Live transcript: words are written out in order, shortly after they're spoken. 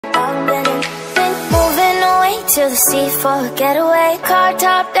to the sea for a getaway. Car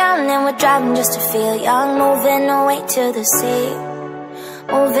top down and we're driving just to feel young. Moving away to the sea,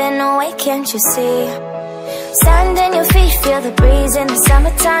 moving away, can't you see? Sand in your feet, feel the breeze in the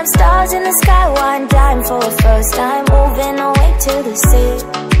summertime. Stars in the sky, one dime for a first time. Moving away to the sea,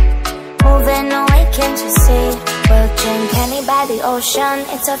 moving away, can't you see? We'll drink honey by the ocean,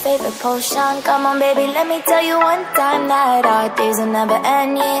 it's our favorite potion. Come on baby, let me tell you one time that our days will never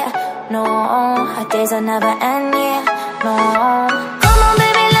end, yeah. No, our days will never end, yeah. No. Come on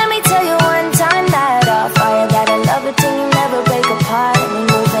baby, let me tell you one time that our fire got a love it till you never break apart. And we're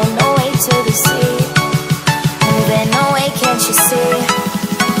moving away to the sea, moving away, can't you see?